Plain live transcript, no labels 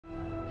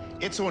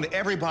It's on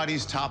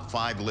everybody's top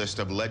 5 list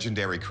of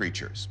legendary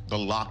creatures, the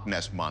Loch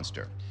Ness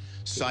Monster.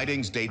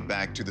 Sightings date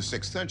back to the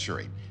 6th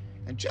century.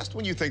 And just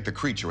when you think the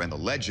creature and the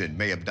legend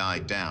may have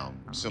died down,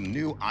 some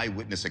new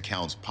eyewitness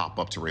accounts pop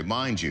up to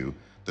remind you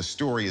the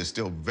story is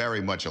still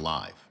very much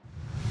alive.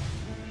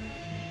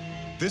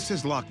 This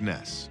is Loch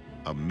Ness,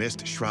 a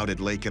mist-shrouded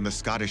lake in the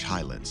Scottish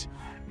Highlands.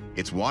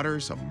 Its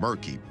waters a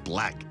murky,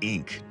 black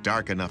ink,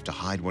 dark enough to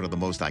hide one of the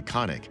most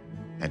iconic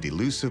and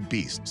elusive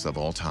beasts of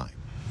all time.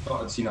 I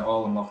thought I'd seen it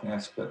all in Loch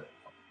Ness, but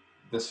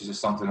this is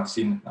just something I've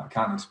seen that I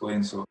can't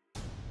explain, so.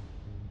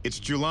 It's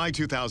July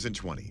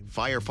 2020.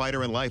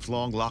 Firefighter and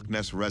lifelong Loch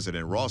Ness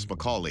resident Ross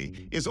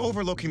McCauley is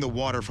overlooking the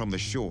water from the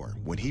shore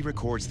when he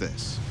records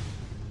this.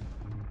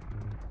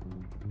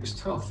 It's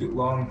 12 feet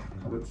long,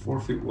 about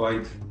 4 feet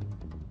wide,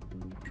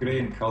 grey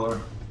in colour.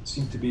 It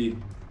seemed to be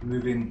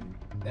moving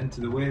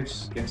into the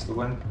waves against the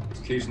wind,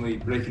 occasionally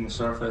breaking the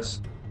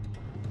surface.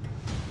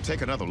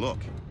 Take another look.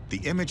 The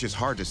image is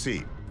hard to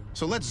see,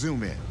 so let's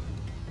zoom in,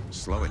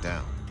 slow it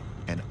down,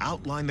 and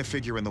outline the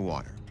figure in the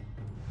water.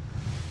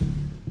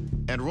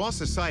 And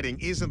Ross's sighting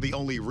isn't the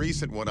only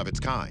recent one of its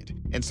kind.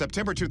 In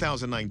September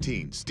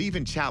 2019,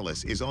 Stephen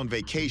Chalice is on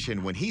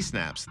vacation when he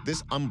snaps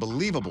this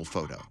unbelievable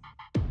photo.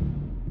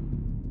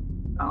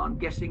 I'm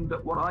guessing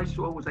that what I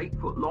saw was 8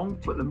 foot long,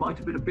 but there might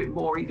have been a bit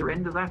more either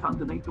end of that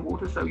underneath the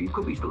water, so you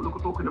could be still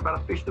talking about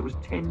a fish that was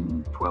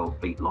 10, 12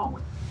 feet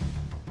long.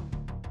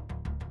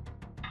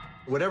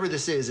 Whatever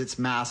this is, it's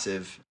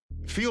massive.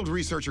 Field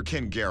researcher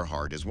Ken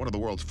Gerhardt is one of the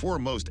world's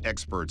foremost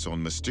experts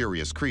on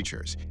mysterious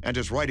creatures and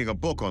is writing a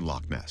book on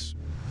Loch Ness.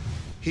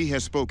 He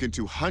has spoken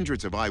to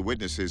hundreds of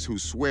eyewitnesses who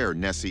swear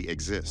Nessie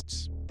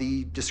exists.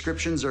 The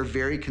descriptions are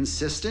very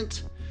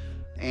consistent,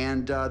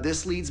 and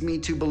this leads me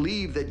to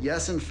believe that,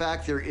 yes, in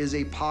fact, there is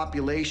a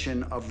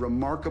population of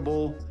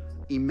remarkable,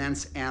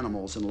 immense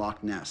animals in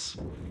Loch Ness.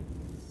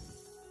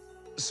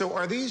 So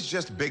are these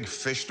just big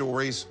fish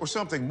stories or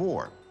something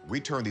more? We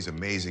turn these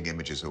amazing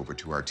images over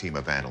to our team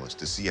of analysts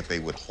to see if they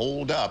would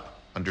hold up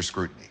under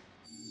scrutiny.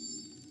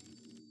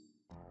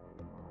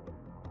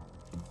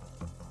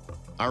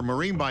 Our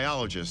marine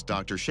biologist,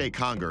 Dr. Shay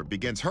Conger,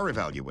 begins her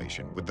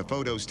evaluation with the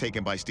photos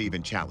taken by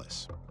Stephen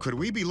Chalice. Could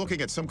we be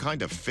looking at some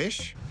kind of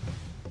fish?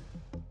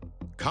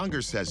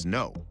 Conger says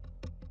no.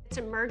 It's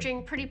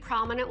emerging pretty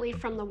prominently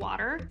from the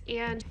water,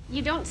 and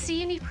you don't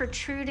see any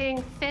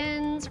protruding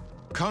fins.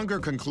 Conger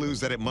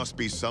concludes that it must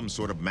be some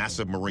sort of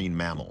massive marine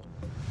mammal.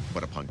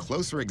 But upon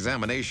closer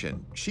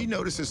examination, she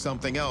notices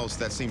something else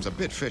that seems a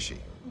bit fishy.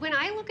 When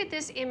I look at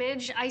this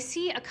image, I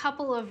see a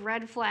couple of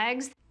red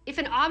flags. If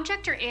an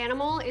object or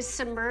animal is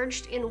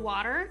submerged in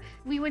water,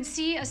 we would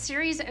see a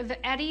series of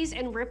eddies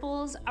and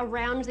ripples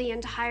around the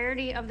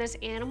entirety of this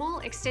animal,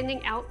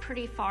 extending out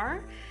pretty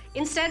far.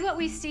 Instead, what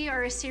we see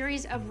are a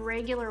series of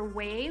regular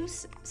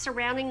waves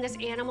surrounding this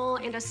animal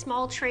and a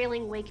small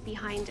trailing wake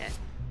behind it.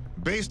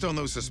 Based on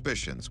those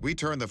suspicions, we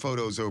turn the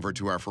photos over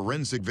to our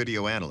forensic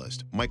video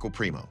analyst, Michael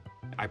Primo.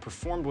 I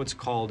performed what's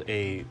called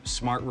a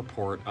smart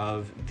report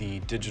of the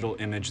digital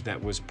image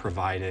that was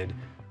provided,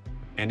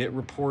 and it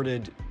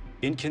reported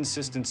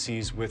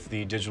inconsistencies with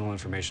the digital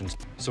information.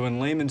 So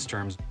in layman's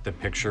terms, the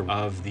picture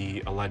of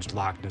the alleged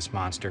Loch Ness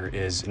Monster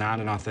is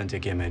not an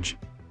authentic image.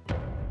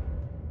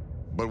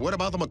 But what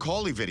about the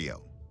McCauley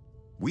video?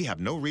 We have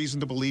no reason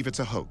to believe it's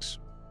a hoax.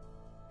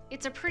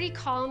 It's a pretty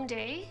calm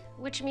day,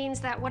 which means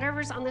that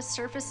whatever's on the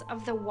surface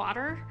of the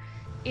water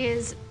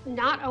is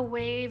not a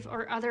wave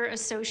or other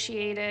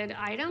associated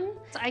item.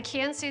 I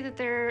can say that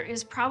there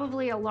is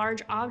probably a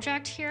large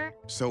object here.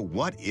 So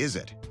what is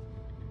it?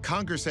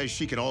 Conger says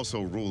she can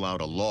also rule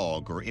out a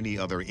log or any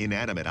other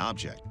inanimate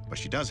object, but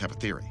she does have a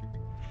theory.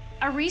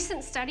 A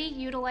recent study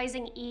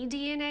utilizing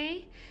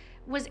eDNA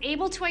was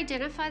able to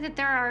identify that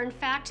there are, in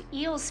fact,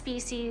 eel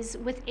species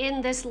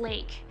within this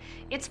lake.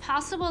 It's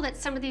possible that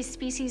some of these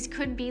species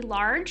could be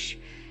large.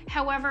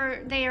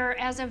 However, they are,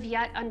 as of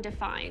yet,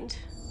 undefined.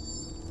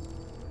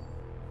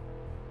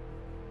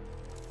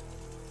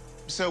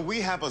 So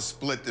we have a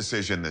split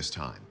decision this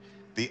time.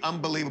 The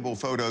unbelievable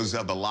photos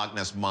of the Loch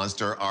Ness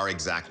Monster are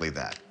exactly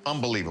that,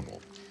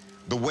 unbelievable.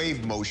 The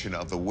wave motion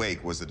of the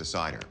wake was the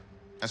decider.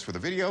 As for the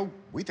video,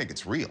 we think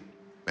it's real,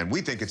 and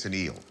we think it's an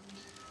eel.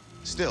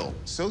 Still,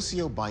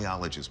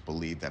 sociobiologists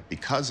believe that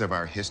because of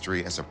our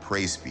history as a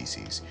prey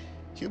species,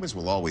 humans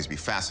will always be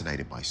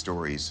fascinated by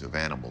stories of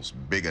animals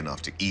big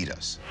enough to eat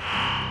us.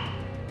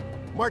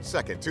 March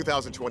 2nd,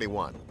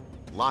 2021,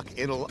 Loch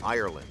Ness,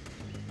 Ireland.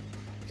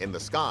 In the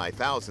sky,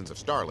 thousands of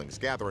starlings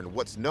gather in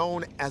what's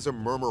known as a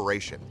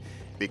murmuration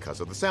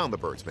because of the sound the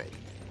birds make.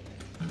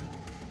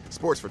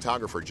 Sports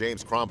photographer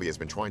James Crombie has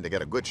been trying to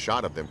get a good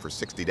shot of them for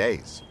 60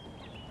 days.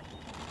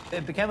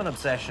 It became an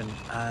obsession,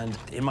 and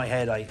in my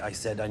head, I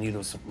said I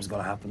knew something was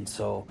going to happen,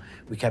 so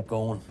we kept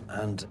going,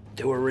 and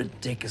they were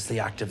ridiculously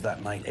active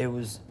that night. It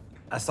was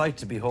a sight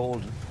to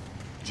behold.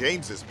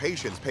 James's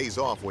patience pays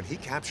off when he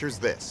captures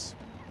this.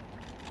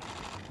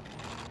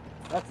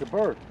 That's a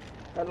bird.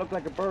 That looked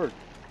like a bird.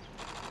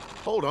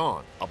 Hold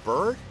on, a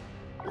bird?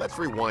 Let's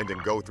rewind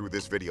and go through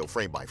this video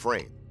frame by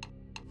frame.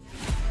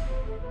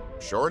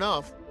 Sure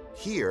enough,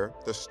 Here,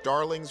 the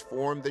starlings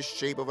form the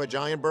shape of a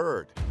giant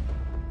bird.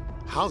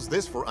 How's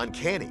this for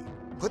uncanny?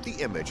 Put the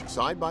image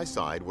side by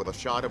side with a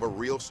shot of a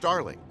real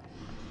starling.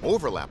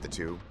 Overlap the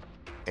two,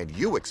 and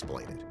you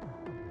explain it.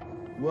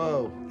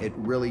 Whoa, it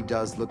really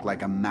does look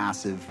like a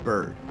massive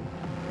bird.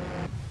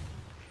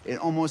 It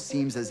almost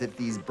seems as if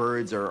these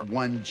birds are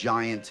one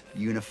giant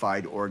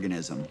unified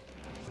organism.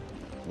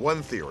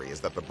 One theory is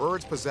that the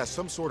birds possess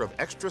some sort of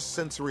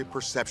extrasensory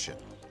perception.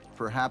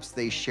 Perhaps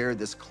they share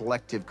this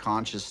collective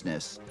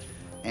consciousness,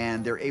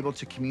 and they're able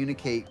to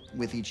communicate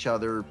with each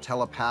other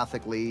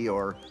telepathically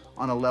or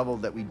on a level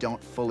that we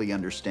don't fully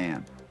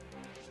understand.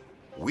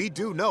 We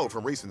do know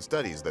from recent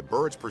studies that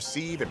birds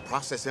perceive and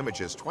process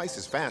images twice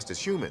as fast as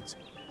humans,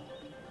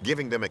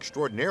 giving them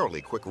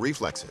extraordinarily quick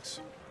reflexes.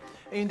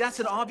 I mean, that's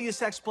an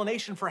obvious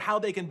explanation for how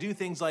they can do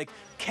things like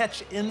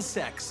catch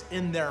insects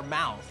in their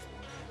mouth.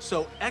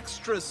 So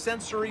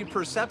extrasensory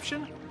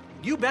perception?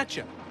 You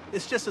betcha.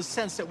 It's just a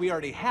sense that we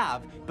already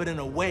have, but in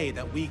a way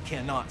that we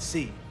cannot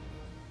see.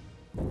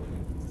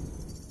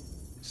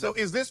 So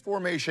is this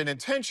formation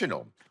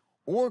intentional?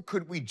 Or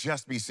could we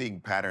just be seeing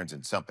patterns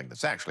in something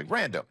that's actually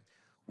random?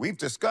 We've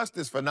discussed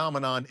this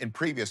phenomenon in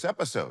previous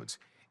episodes.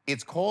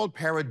 It's called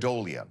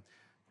pareidolia.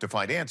 To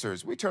find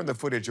answers, we turn the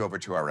footage over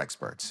to our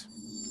experts.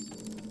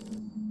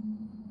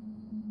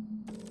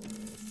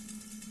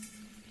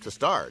 To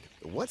start,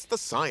 what's the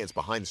science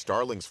behind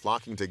starlings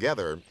flocking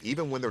together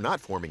even when they're not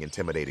forming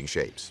intimidating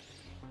shapes?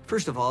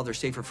 First of all, they're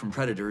safer from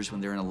predators when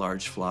they're in a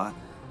large flock.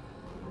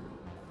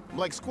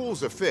 Like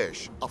schools of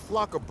fish, a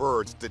flock of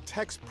birds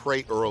detects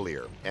prey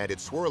earlier, and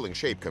its swirling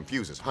shape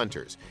confuses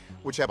hunters,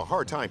 which have a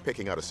hard time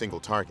picking out a single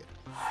target.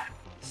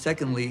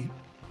 Secondly,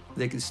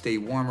 they can stay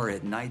warmer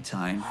at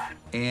nighttime.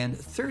 And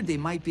third, they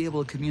might be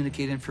able to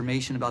communicate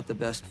information about the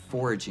best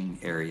foraging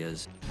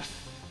areas.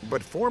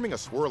 But forming a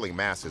swirling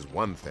mass is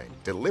one thing.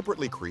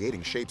 Deliberately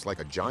creating shapes like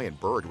a giant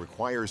bird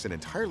requires an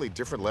entirely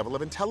different level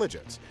of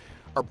intelligence.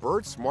 Are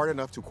birds smart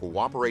enough to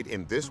cooperate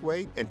in this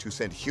way and to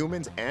send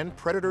humans and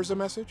predators a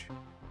message?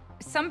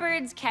 Some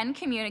birds can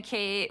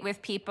communicate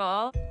with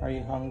people. Are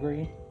you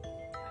hungry?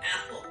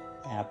 Apple.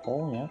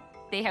 Apple, yeah.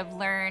 They have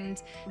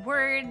learned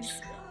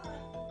words,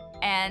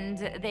 and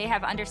they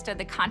have understood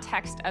the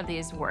context of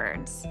these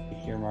words. You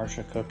hear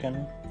Marsha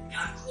cooking?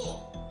 Got a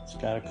cool. It's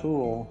got a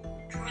cool.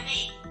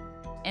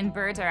 And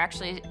birds are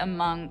actually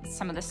among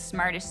some of the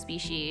smartest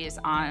species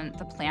on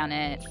the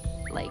planet,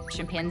 like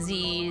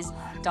chimpanzees,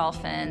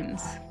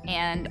 dolphins,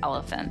 and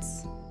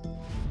elephants.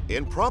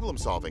 In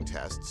problem-solving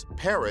tests,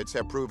 parrots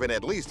have proven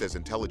at least as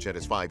intelligent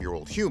as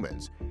 5-year-old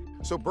humans.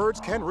 So birds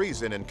can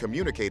reason and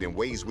communicate in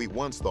ways we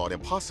once thought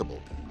impossible.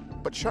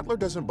 But Shuttler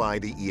doesn't buy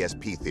the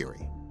ESP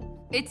theory.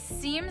 It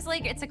seems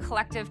like it's a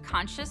collective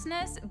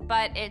consciousness,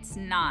 but it's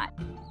not.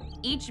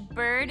 Each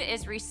bird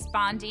is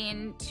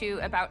responding to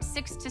about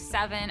 6 to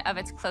 7 of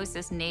its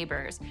closest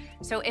neighbors.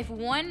 So if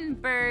one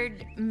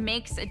bird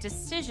makes a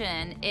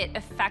decision, it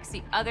affects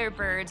the other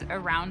birds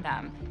around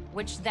them,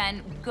 which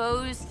then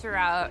goes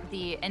throughout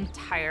the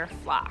entire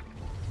flock.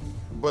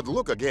 But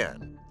look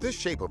again, this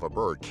shape of a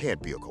bird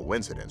can't be a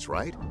coincidence,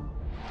 right?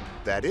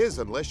 That is,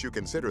 unless you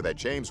consider that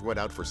James went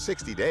out for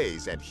 60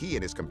 days and he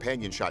and his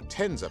companion shot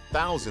tens of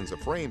thousands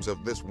of frames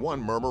of this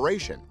one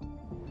murmuration.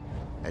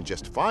 And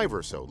just 5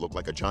 or so look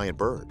like a giant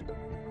bird.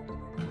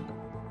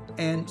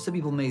 And some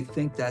people may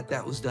think that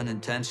that was done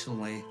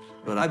intentionally,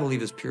 but I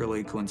believe it's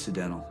purely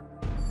coincidental.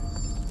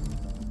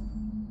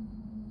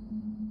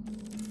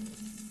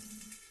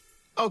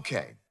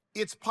 Okay,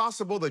 it's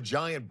possible the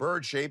giant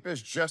bird shape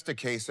is just a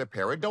case of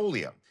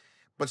pareidolia.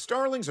 But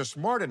starlings are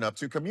smart enough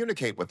to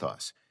communicate with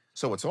us.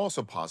 So it's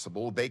also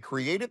possible they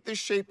created this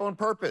shape on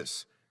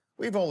purpose.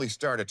 We've only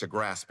started to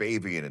grasp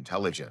avian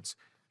intelligence.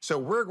 So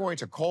we're going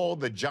to call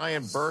the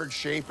giant bird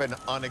shape an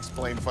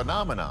unexplained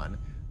phenomenon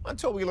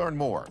until we learn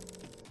more.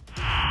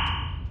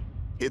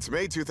 It's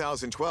May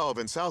 2012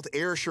 in South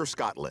Ayrshire,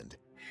 Scotland.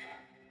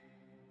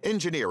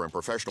 Engineer and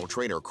professional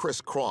trainer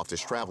Chris Croft is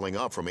traveling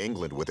up from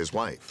England with his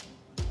wife.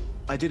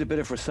 I did a bit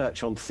of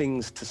research on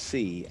things to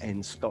see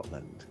in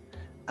Scotland,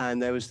 and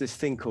there was this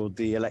thing called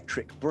the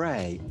electric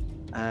bray,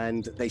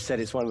 and they said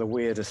it's one of the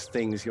weirdest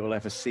things you'll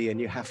ever see, and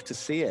you have to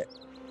see it.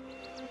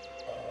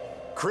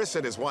 Chris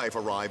and his wife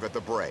arrive at the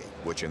Bray,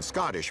 which in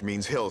Scottish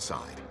means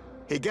hillside.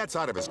 He gets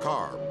out of his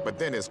car, but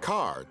then his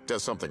car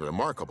does something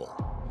remarkable.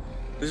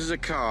 This is a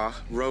car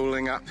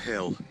rolling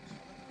uphill.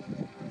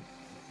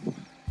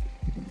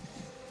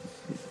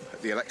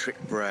 At the electric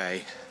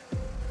Bray.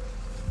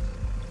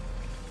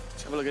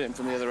 Let's have a look at it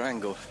from the other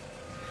angle.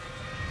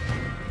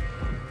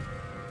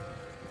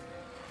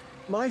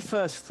 My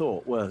first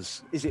thought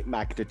was, is it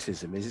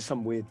magnetism? Is it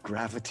some weird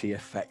gravity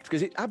effect?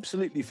 Because it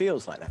absolutely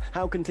feels like that.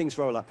 How can things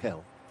roll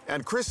uphill?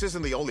 And Chris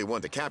isn't the only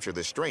one to capture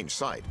this strange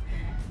sight.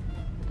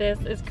 This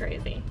is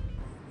crazy.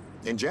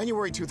 In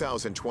January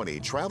 2020,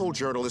 travel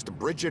journalist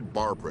Bridget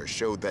Barbara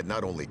showed that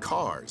not only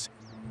cars,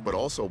 but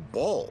also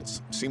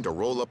balls seem to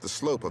roll up the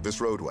slope of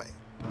this roadway.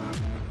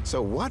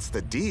 So what's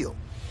the deal?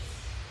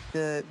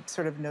 The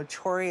sort of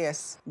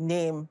notorious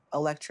name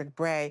Electric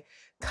Bray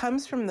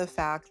comes from the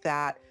fact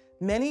that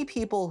Many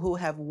people who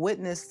have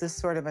witnessed this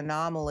sort of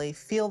anomaly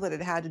feel that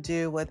it had to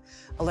do with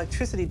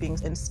electricity being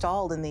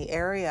installed in the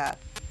area.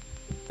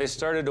 They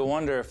started to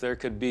wonder if there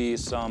could be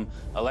some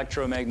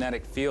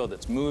electromagnetic field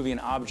that's moving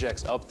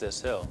objects up this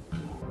hill.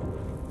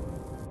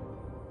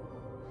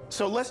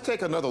 So let's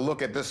take another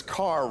look at this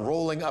car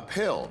rolling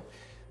uphill.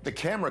 The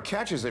camera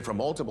catches it from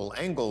multiple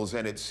angles,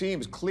 and it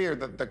seems clear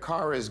that the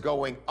car is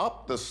going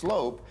up the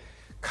slope,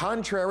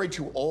 contrary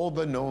to all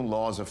the known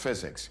laws of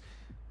physics.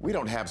 We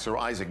don't have Sir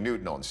Isaac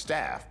Newton on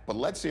staff, but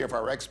let's see if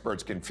our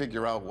experts can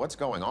figure out what's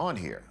going on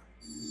here.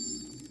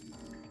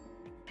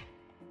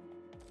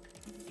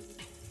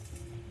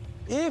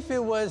 If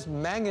it was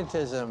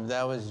magnetism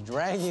that was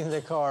dragging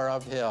the car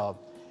uphill,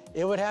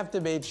 it would have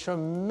to be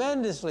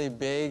tremendously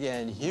big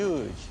and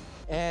huge.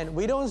 And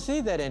we don't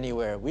see that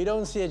anywhere. We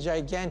don't see a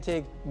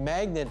gigantic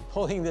magnet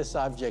pulling this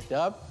object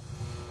up.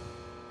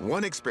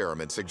 One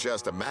experiment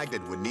suggests a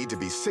magnet would need to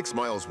be 6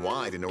 miles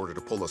wide in order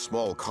to pull a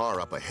small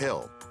car up a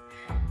hill.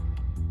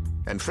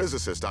 And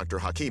physicist Dr.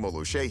 Hakeem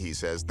Oluseyi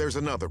says there's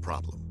another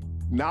problem.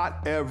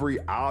 Not every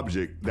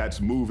object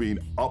that's moving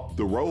up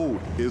the road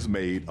is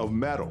made of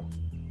metal.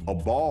 A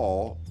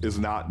ball is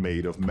not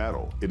made of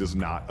metal. It is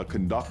not a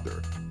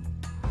conductor.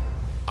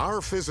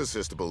 Our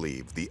physicists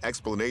believe the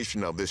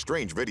explanation of this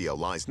strange video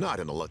lies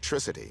not in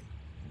electricity,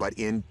 but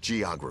in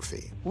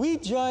geography. We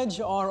judge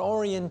our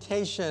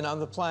orientation on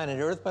the planet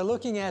Earth by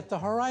looking at the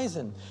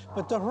horizon.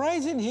 But the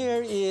horizon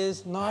here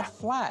is not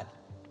flat.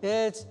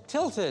 It's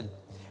tilted.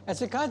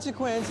 As a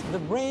consequence, the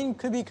brain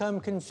could become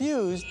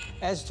confused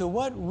as to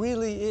what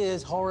really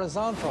is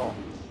horizontal.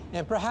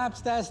 And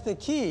perhaps that's the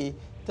key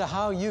to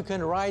how you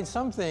can ride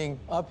something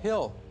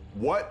uphill.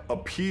 What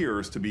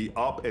appears to be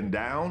up and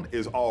down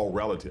is all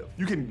relative.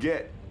 You can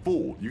get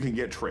fooled, you can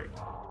get tricked.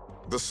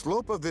 The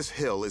slope of this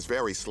hill is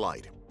very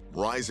slight,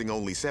 rising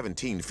only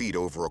 17 feet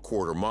over a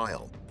quarter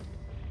mile.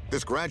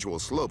 This gradual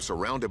slope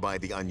surrounded by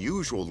the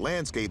unusual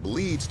landscape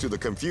leads to the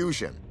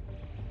confusion.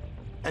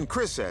 And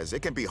Chris says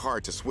it can be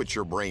hard to switch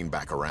your brain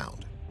back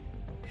around.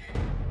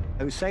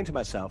 I was saying to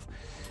myself,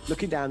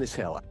 looking down this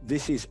hill,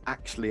 this is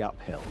actually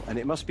uphill, and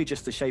it must be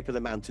just the shape of the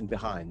mountain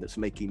behind that's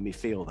making me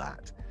feel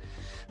that.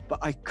 But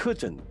I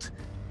couldn't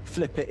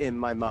flip it in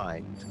my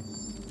mind.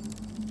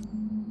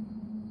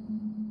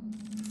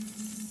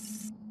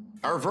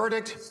 Our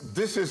verdict,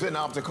 this is an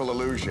optical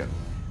illusion.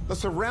 The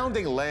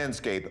surrounding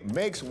landscape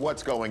makes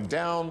what's going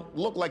down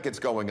look like it's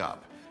going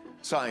up.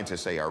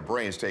 Scientists say our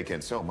brains take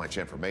in so much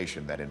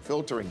information that in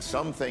filtering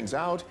some things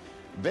out,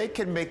 they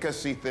can make us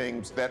see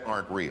things that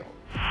aren't real.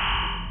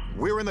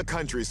 We're in the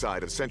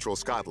countryside of central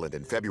Scotland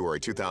in February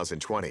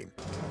 2020.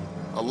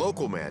 A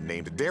local man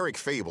named Derek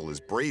Fable is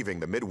braving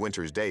the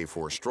midwinter's day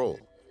for a stroll.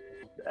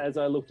 As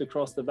I looked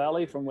across the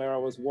valley from where I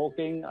was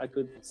walking, I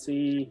could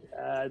see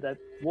that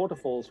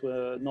waterfalls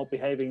were not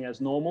behaving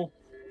as normal.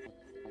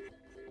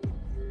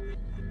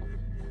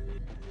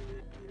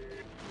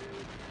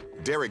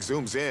 Derek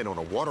zooms in on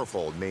a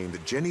waterfall named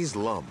Jenny's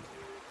Lum.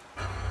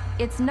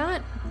 It's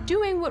not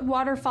doing what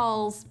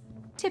waterfalls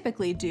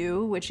typically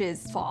do, which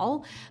is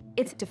fall.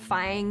 It's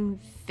defying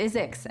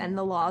physics and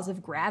the laws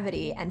of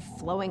gravity and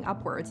flowing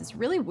upwards. It's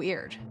really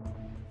weird.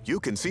 You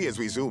can see as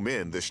we zoom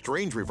in, the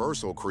strange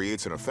reversal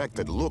creates an effect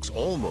that looks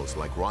almost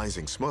like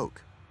rising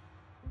smoke.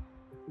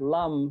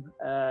 Lum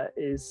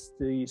is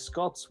the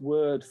Scots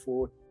word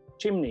for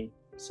chimney,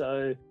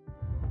 so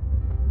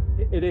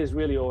it is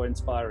really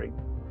awe-inspiring.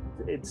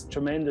 It's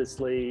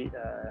tremendously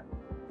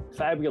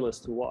fabulous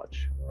to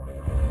watch.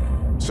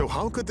 So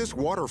how could this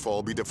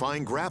waterfall be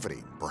defying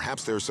gravity?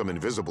 Perhaps there's some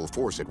invisible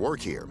force at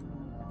work here.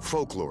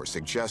 Folklore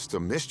suggests a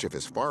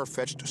mischievous,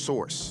 far-fetched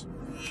source.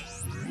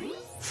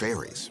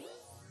 Fairies.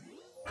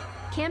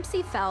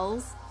 Campsie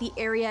Fells, the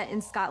area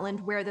in Scotland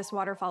where this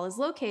waterfall is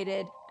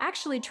located,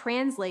 actually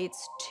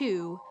translates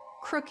to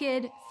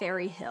Crooked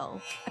Fairy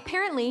Hill.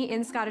 Apparently,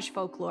 in Scottish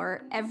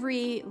folklore,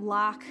 every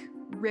loch,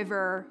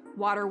 river,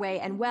 waterway,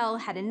 and well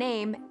had a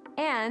name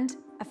and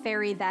a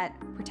fairy that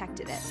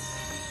protected it.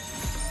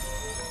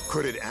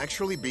 Could it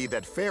actually be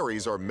that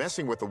fairies are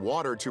messing with the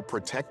water to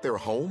protect their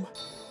home?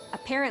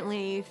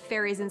 Apparently,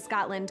 fairies in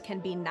Scotland can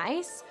be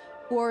nice,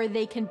 or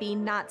they can be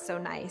not so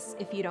nice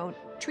if you don't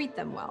treat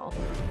them well.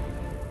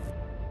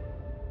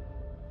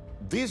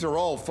 These are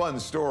all fun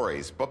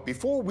stories, but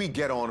before we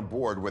get on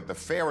board with the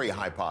fairy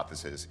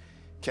hypothesis,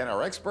 can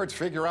our experts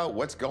figure out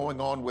what's going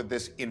on with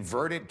this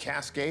inverted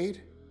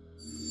cascade?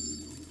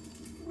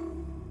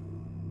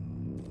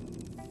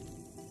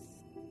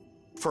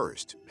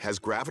 First, has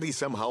gravity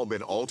somehow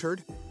been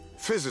altered?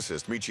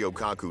 Physicist Michio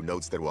Kaku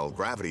notes that while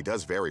gravity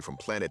does vary from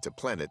planet to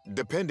planet,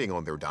 depending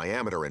on their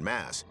diameter and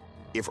mass,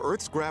 if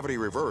Earth's gravity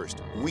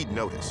reversed, we'd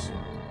notice.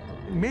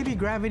 Maybe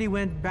gravity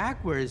went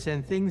backwards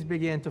and things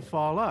began to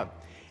fall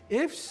up.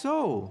 If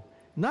so,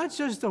 not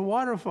just the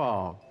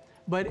waterfall,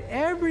 but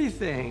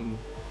everything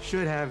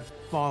should have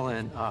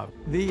fallen up.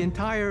 The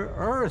entire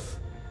Earth,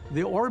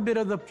 the orbit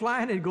of the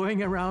planet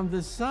going around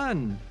the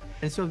sun.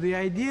 And so the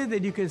idea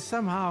that you could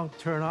somehow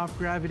turn off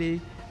gravity,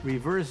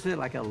 reverse it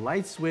like a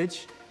light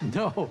switch,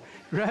 no,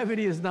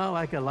 gravity is not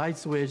like a light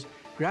switch.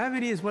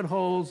 Gravity is what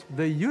holds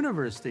the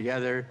universe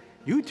together.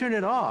 You turn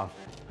it off,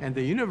 and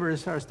the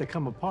universe starts to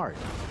come apart.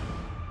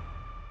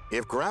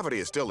 If gravity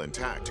is still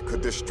intact,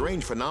 could this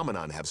strange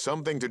phenomenon have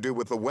something to do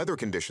with the weather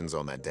conditions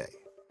on that day?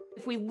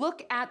 If we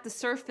look at the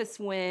surface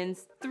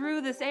winds through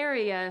this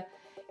area,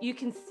 you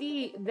can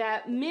see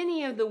that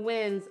many of the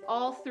winds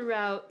all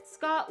throughout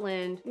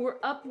Scotland were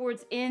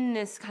upwards in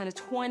this kind of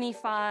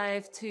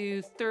 25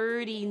 to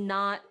 30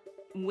 knot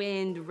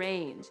wind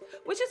range,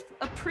 which is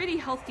a pretty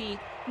healthy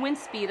wind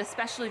speed,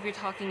 especially if you're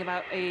talking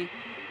about a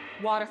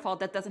waterfall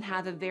that doesn't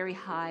have a very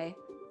high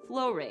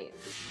flow rate.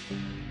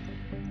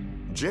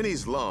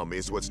 Jenny's Lum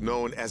is what's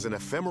known as an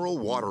ephemeral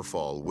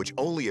waterfall, which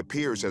only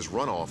appears as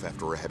runoff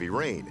after a heavy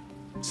rain.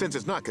 Since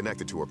it's not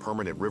connected to a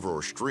permanent river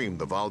or stream,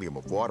 the volume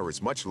of water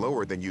is much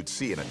lower than you'd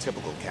see in a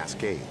typical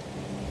cascade.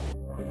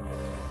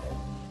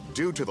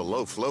 Due to the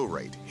low flow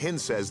rate, Hinn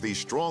says these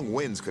strong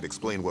winds could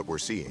explain what we're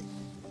seeing.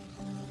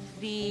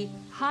 The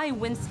high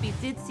wind speed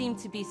did seem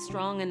to be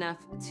strong enough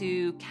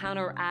to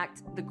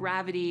counteract the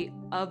gravity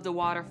of the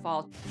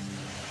waterfall.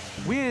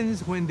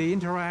 Winds, when they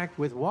interact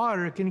with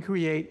water, can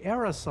create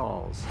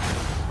aerosols.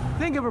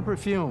 Think of a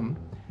perfume,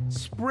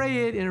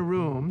 spray it in a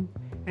room,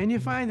 and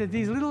you find that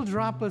these little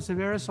droplets of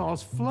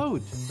aerosols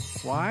float.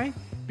 Why?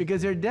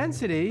 Because their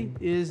density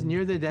is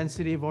near the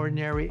density of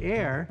ordinary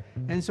air,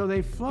 and so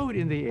they float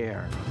in the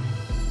air.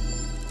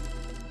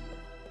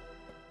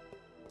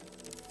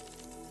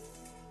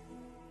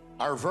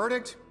 Our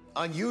verdict?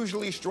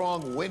 Unusually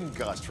strong wind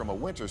gusts from a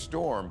winter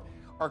storm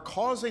are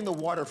causing the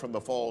water from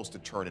the falls to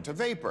turn into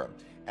vapor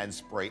and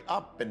spray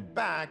up and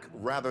back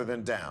rather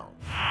than down.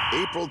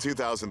 April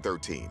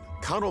 2013,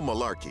 Conal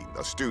Malarkey,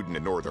 a student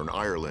in Northern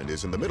Ireland,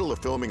 is in the middle of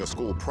filming a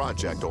school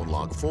project on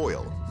Loch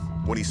Foyle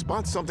when he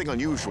spots something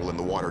unusual in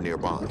the water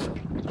nearby.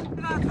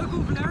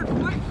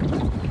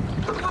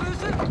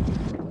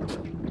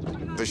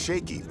 The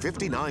shaky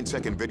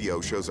 59-second video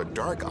shows a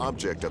dark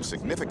object of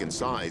significant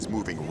size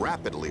moving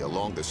rapidly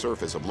along the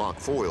surface of Loch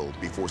Foyle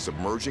before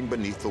submerging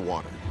beneath the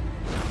water.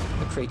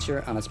 The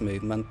creature and its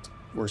movement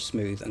were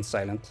smooth and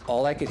silent.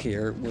 All I could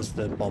hear was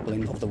the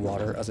bubbling of the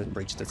water as it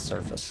breached its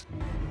surface.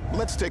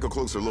 Let's take a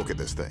closer look at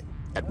this thing.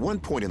 At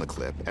one point in the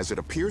clip, as it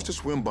appears to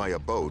swim by a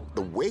boat,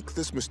 the wake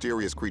this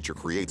mysterious creature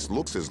creates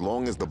looks as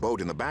long as the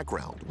boat in the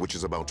background, which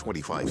is about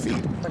 25 feet.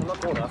 I'm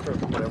not going after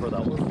whatever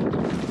that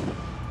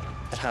was.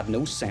 It had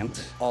no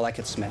scent. All I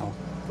could smell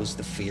was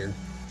the fear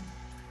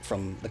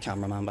from the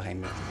cameraman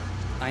behind me.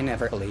 I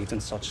never believed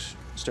in such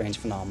strange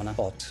phenomena,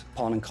 but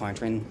upon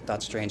encountering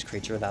that strange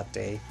creature that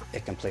day,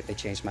 it completely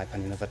changed my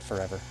opinion of it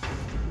forever.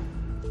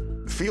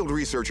 Field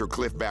researcher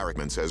Cliff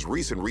Barrickman says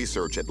recent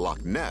research at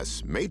Loch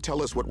Ness may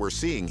tell us what we're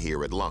seeing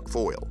here at Loch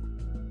Foyle.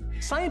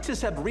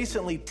 Scientists have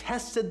recently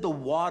tested the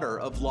water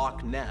of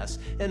Loch Ness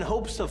in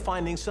hopes of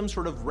finding some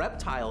sort of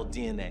reptile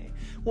DNA.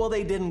 Well,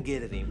 they didn't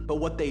get any, but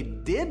what they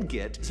did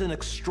get is an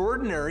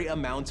extraordinary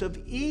amount of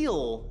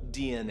eel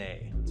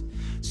DNA.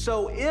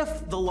 So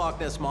if the Loch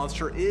Ness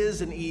Monster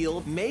is an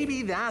eel,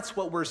 maybe that's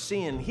what we're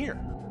seeing here.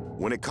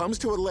 When it comes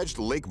to alleged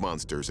lake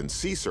monsters and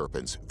sea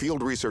serpents,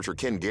 field researcher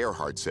Ken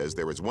Gerhardt says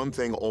there is one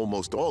thing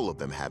almost all of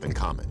them have in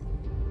common.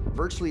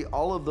 Virtually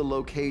all of the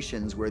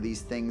locations where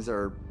these things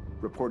are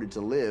reported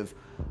to live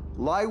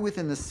lie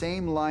within the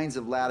same lines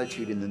of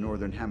latitude in the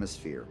Northern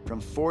Hemisphere,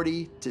 from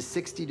 40 to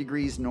 60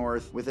 degrees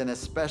north, with an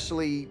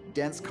especially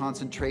dense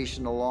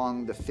concentration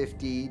along the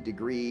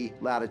 50-degree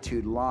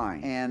latitude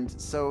line. And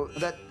so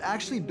that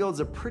actually builds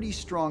a pretty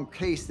strong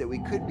case that we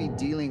could be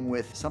dealing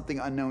with something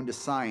unknown to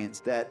science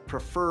that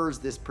prefers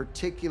this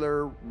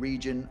particular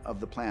region of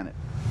the planet.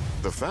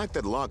 The fact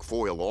that Loch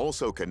Foyle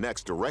also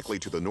connects directly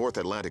to the North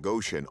Atlantic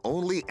Ocean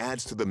only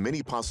adds to the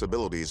many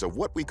possibilities of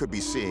what we could be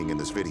seeing in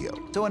this video.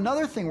 So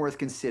another thing worth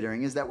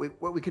considering is that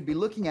what we could be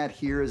looking at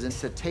here is a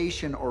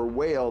cetacean or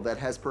whale that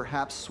has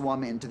perhaps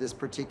swum into this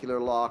particular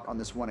loch on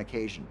this one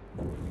occasion.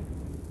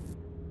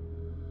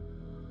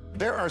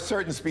 There are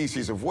certain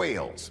species of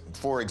whales,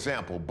 for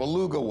example,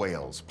 beluga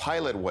whales,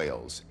 pilot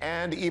whales,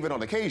 and even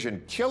on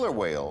occasion, killer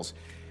whales,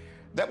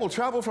 that will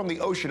travel from the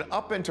ocean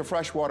up into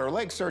freshwater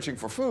lakes searching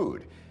for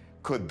food.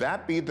 Could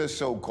that be the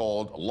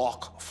so-called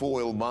Loch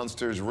Foyle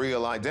monster's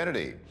real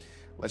identity?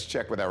 Let's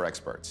check with our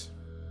experts.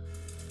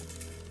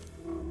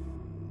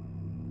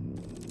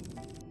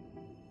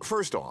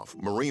 First off,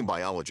 marine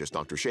biologist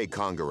Dr. Shay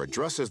Conger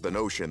addresses the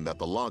notion that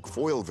the Loch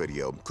Foyle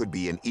video could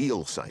be an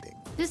eel sighting.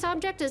 This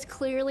object is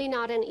clearly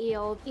not an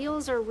eel.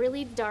 Eels are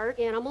really dark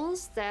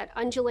animals that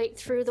undulate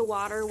through the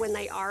water when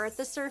they are at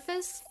the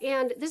surface.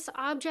 And this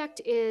object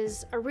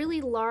is a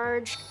really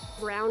large,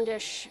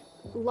 roundish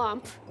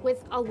lump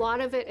with a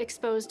lot of it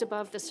exposed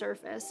above the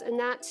surface. And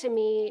that, to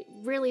me,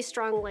 really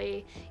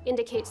strongly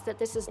indicates that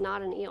this is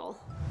not an eel.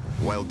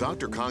 While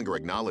Dr. Conger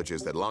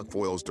acknowledges that Loch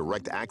Foyle's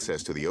direct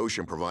access to the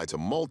ocean provides a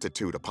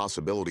multitude of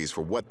possibilities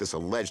for what this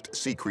alleged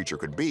sea creature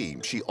could be,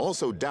 she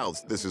also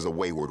doubts this is a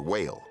wayward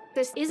whale.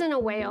 This isn't a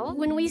whale.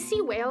 When we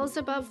see whales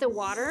above the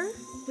water,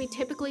 we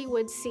typically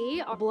would see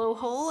a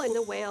blowhole and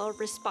the whale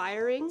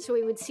respiring. So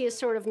we would see a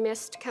sort of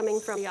mist coming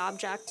from the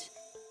object.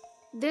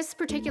 This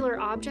particular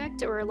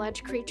object or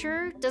alleged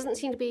creature doesn't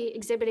seem to be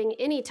exhibiting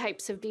any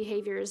types of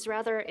behaviors.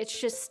 Rather, it's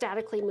just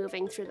statically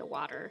moving through the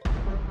water.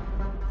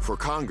 For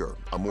Conger,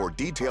 a more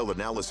detailed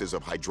analysis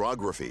of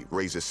hydrography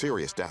raises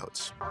serious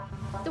doubts.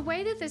 The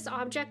way that this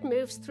object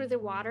moves through the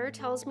water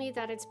tells me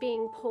that it's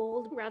being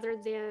pulled rather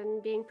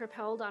than being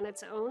propelled on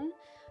its own.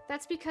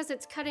 That's because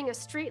it's cutting a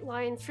straight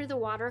line through the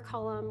water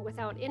column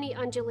without any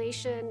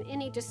undulation,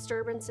 any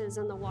disturbances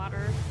in the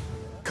water.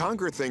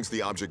 Conger thinks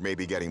the object may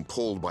be getting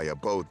pulled by a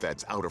boat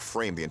that's out of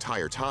frame the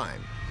entire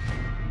time.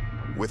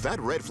 With that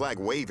red flag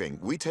waving,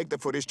 we take the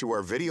footage to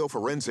our video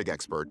forensic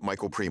expert,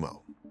 Michael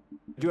Primo.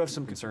 I do have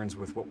some concerns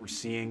with what we're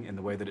seeing and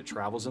the way that it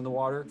travels in the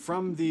water.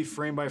 From the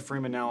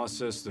frame-by-frame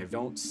analysis, I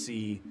don't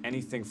see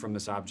anything from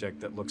this object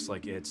that looks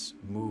like it's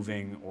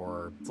moving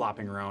or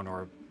flopping around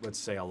or, let's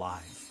say,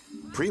 alive.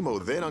 Primo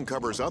then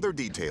uncovers other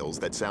details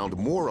that sound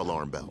more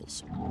alarm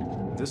bells.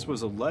 This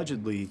was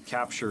allegedly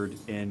captured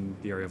in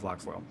the area of Loch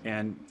Foyle.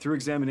 And through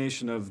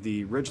examination of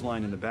the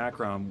ridgeline in the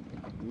background,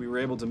 we were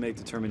able to make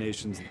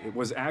determinations. It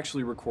was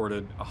actually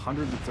recorded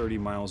 130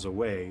 miles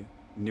away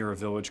near a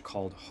village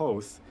called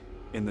Hoath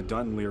in the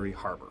Dunleary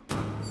Harbor.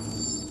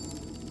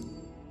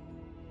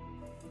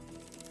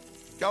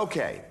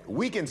 Okay,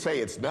 we can say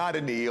it's not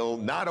an eel,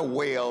 not a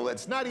whale,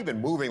 it's not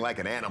even moving like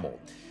an animal.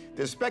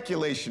 There's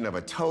speculation of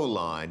a tow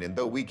line, and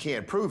though we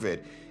can't prove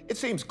it, it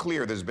seems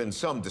clear there's been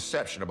some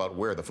deception about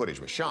where the footage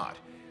was shot.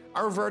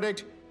 Our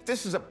verdict?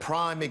 This is a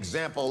prime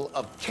example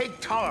of cake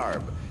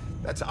tarb.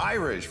 That's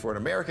Irish for an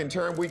American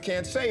term we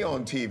can't say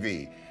on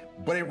TV,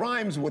 but it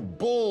rhymes with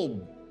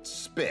bull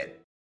spit.